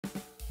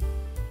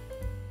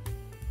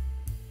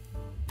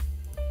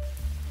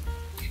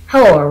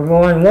Hello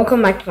everyone,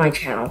 welcome back to my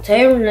channel.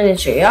 Today I'm going to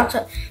show you how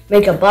to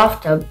make a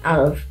bathtub out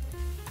of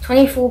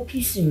 24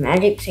 pieces of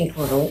magic sink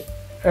noodle.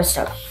 First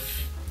up,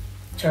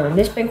 turn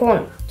this pink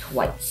one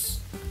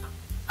twice.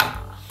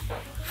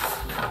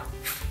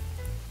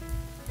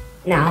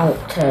 Now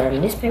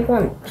turn this pink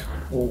one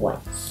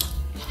twice.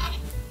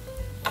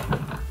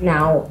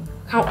 Now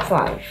count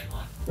 5.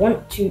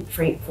 1, 2,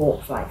 3,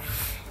 4,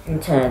 5.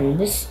 And turn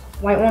this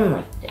white one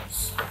like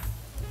this.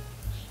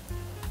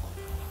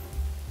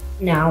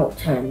 Now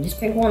turn this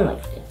pink one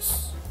like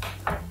this.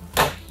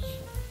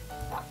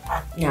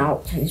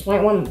 Now turn this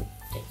white one like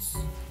this.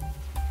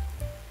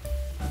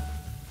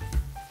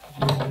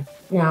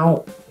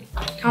 Now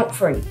count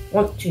 3.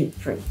 1, 2,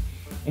 3.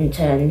 And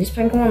turn this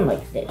pink one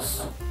like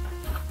this.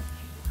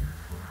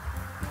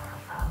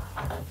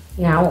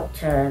 Now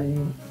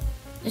turn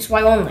this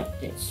white one like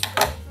this.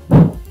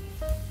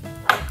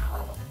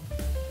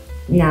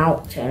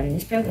 Now turn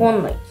this pink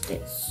one like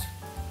this.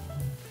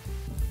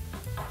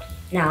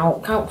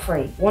 Now count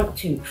 3. 1,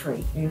 2,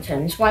 3. And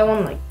turn this white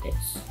one like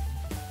this.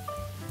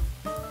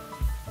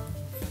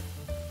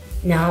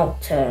 Now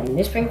turn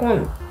this pink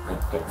one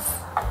like this.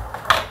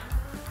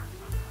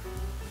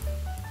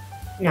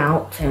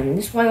 Now turn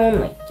this white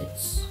one like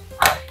this.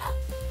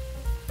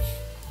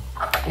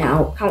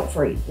 Now count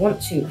 3. 1,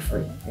 2,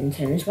 3. And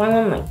turn this white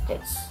one like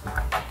this.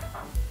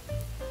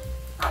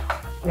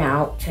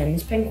 Now turn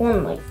this pink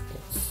one like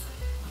this.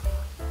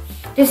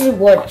 This is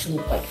what it should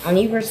look like on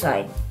either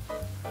side.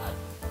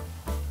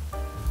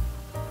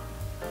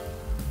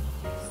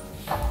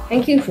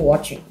 Thank you for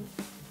watching.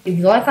 If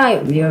you like my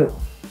video,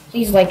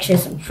 please like, share,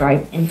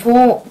 subscribe, and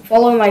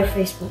follow my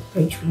Facebook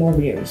page for more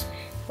videos.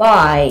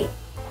 Bye!